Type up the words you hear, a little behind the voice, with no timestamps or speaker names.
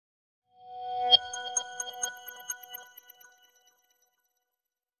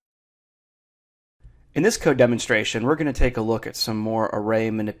In this code demonstration, we're going to take a look at some more array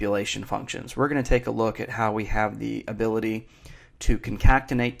manipulation functions. We're going to take a look at how we have the ability to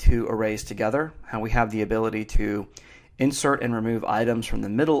concatenate two arrays together, how we have the ability to insert and remove items from the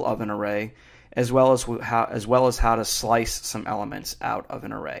middle of an array, as well as how to slice some elements out of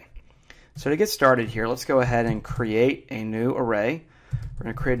an array. So to get started here, let's go ahead and create a new array. We're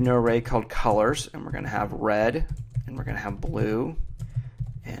going to create a new array called colors, and we're going to have red, and we're going to have blue,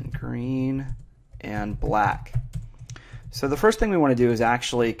 and green, and black. So the first thing we want to do is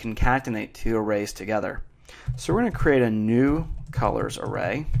actually concatenate two arrays together. So we're going to create a new colors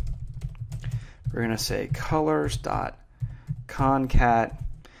array. We're going to say colors.concat,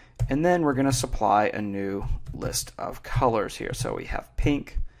 and then we're going to supply a new list of colors here. So we have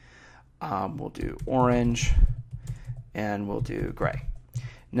pink, we'll do orange, and we'll do gray.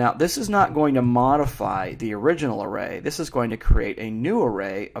 Now this is not going to modify the original array. This is going to create a new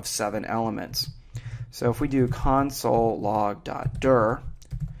array of 7 elements. So if we do console log.dir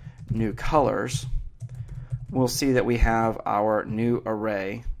new colors, we'll see that we have our new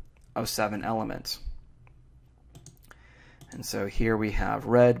array of 7 elements. And so here we have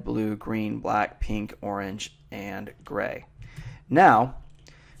red, blue, green, black, pink, orange, and gray. Now,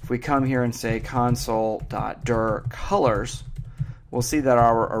 if we come here and say console.dir colors, we'll see that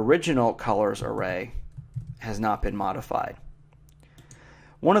our original colors array has not been modified.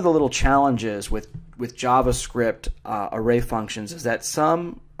 One of the little challenges with JavaScript array functions is that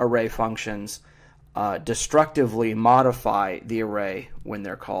some array functions destructively modify the array when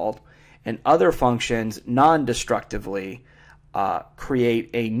they're called, and other functions non-destructively create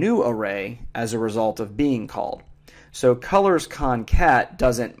a new array as a result of being called. So colors concat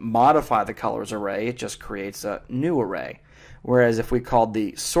doesn't modify the colors array, it just creates a new array. Whereas if we called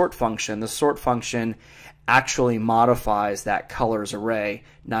the sort function actually modifies that colors array,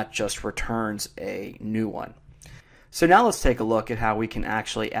 not just returns a new one. So now let's take a look at how we can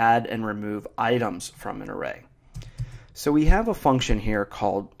actually add and remove items from an array. So we have a function here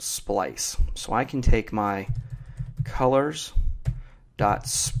called splice. So I can take my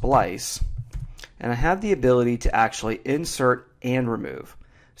colors.splice, and I have the ability to actually insert and remove.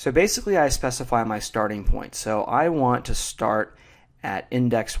 So basically I specify my starting point. So I want to start at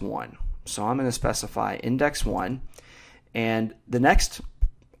index 1. So I'm going to specify index 1, and the next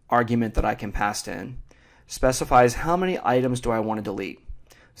argument that I can pass in specifies how many items do I want to delete.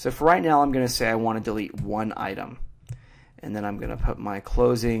 So for right now I'm going to say I want to delete 1 item, and then I'm going to put my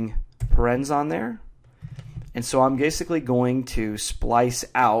closing parens on there, and so I'm basically going to splice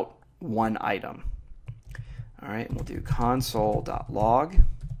out 1 item. Alright, we'll do console.log,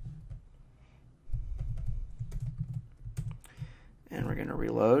 and we're going to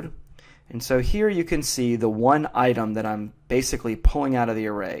reload. And so here you can see the 1 item that I'm basically pulling out of the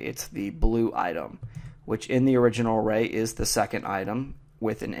array. It's the blue item, which in the original array is the second item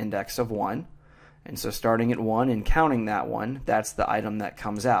with an index of 1. And so starting at 1 and counting that 1, that's the item that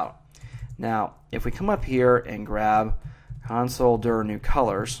comes out. Now, if we come up here and grab console.dir new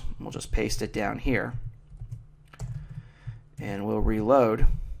colors, we'll just paste it down here, and we'll reload.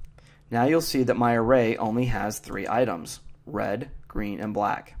 Now you'll see that my array only has 3 items, red, green, and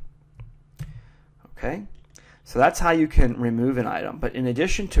black. Okay, so that's how you can remove an item. But in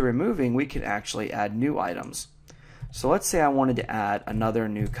addition to removing, we can actually add new items. So let's say I wanted to add another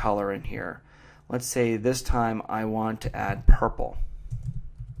new color in here. Let's say this time I want to add purple.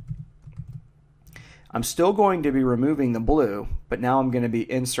 I'm still going to be removing the blue, but now I'm going to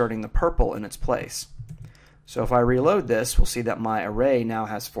be inserting the purple in its place. So if I reload this, we'll see that my array now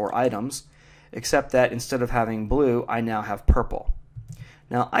has 4 items, except that instead of having blue, I now have purple.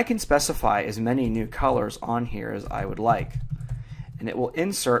 Now I can specify as many new colors on here as I would like, and it will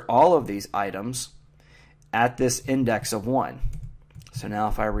insert all of these items at this index of 1. So now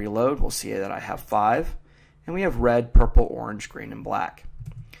if I reload, we'll see that I have 5, and we have red, purple, orange, green, and black.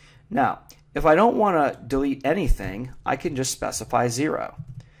 Now if I don't want to delete anything, I can just specify 0,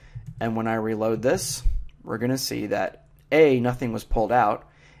 and when I reload this, we're going to see that nothing was pulled out,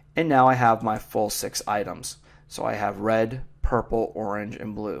 and now I have my full 6 items. So I have red, purple, orange,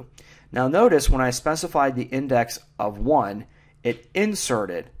 and blue. Now notice when I specified the index of 1, it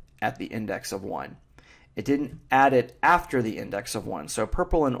inserted at the index of 1. It didn't add it after the index of 1. So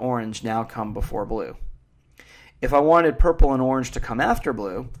purple and orange now come before blue. If I wanted purple and orange to come after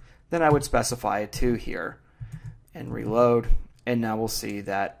blue, then I would specify a 2 here and reload, and now we'll see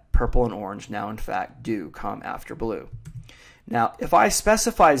that purple and orange now in fact do come after blue. Now if I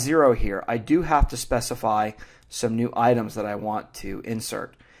specify 0 here, I do have to specify some new items that I want to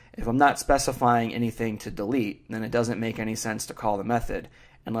insert. If I'm not specifying anything to delete, then it doesn't make any sense to call the method,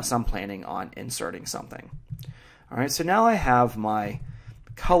 unless I'm planning on inserting something. All right, so now I have my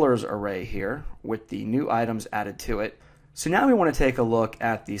colors array here with the new items added to it. So now we want to take a look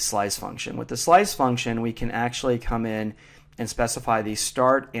at the slice function. With the slice function, we can actually come in and specify the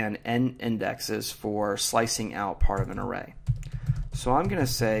start and end indexes for slicing out part of an array. So I'm going to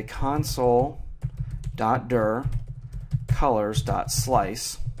say console.dir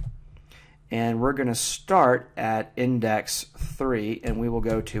colors.slice, and we're going to start at index 3 and we will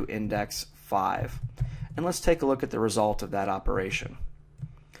go to index 5. And let's take a look at the result of that operation.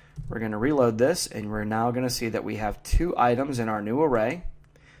 We're going to reload this, and we're now going to see that we have two items in our new array.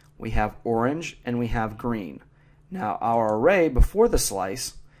 We have orange and we have green. Now our array before the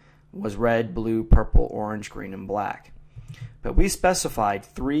slice was red, blue, purple, orange, green, and black. But we specified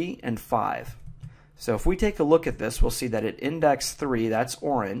 3 and 5. So if we take a look at this, we'll see that at index 3, that's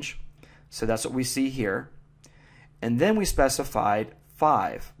orange. So that's what we see here. And then we specified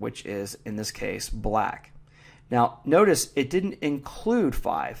 5, which is, in this case, black. Now notice it didn't include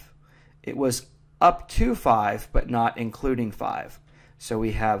 5. It was up to 5, but not including 5. So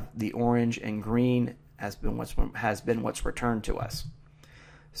we have the orange and green has been what's returned to us.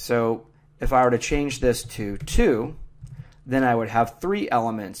 So if I were to change this to 2, then I would have 3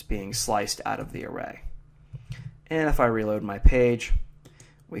 elements being sliced out of the array. And if I reload my page,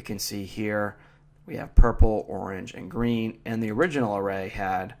 we can see here we have purple, orange, and green, and the original array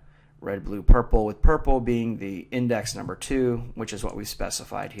had red, blue, purple, with purple being the index number 2, which is what we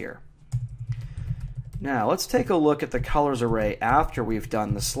specified here. Now let's take a look at the colors array after we've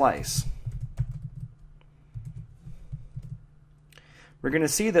done the slice. We're going to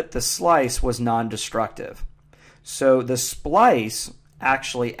see that the slice was non-destructive. So the splice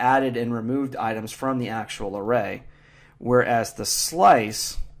actually added and removed items from the actual array, whereas the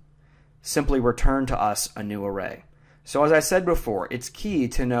slice simply returned to us a new array. So as I said before, it's key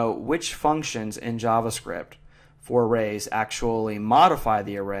to know which functions in JavaScript for arrays actually modify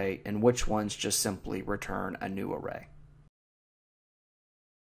the array and which ones just simply return a new array.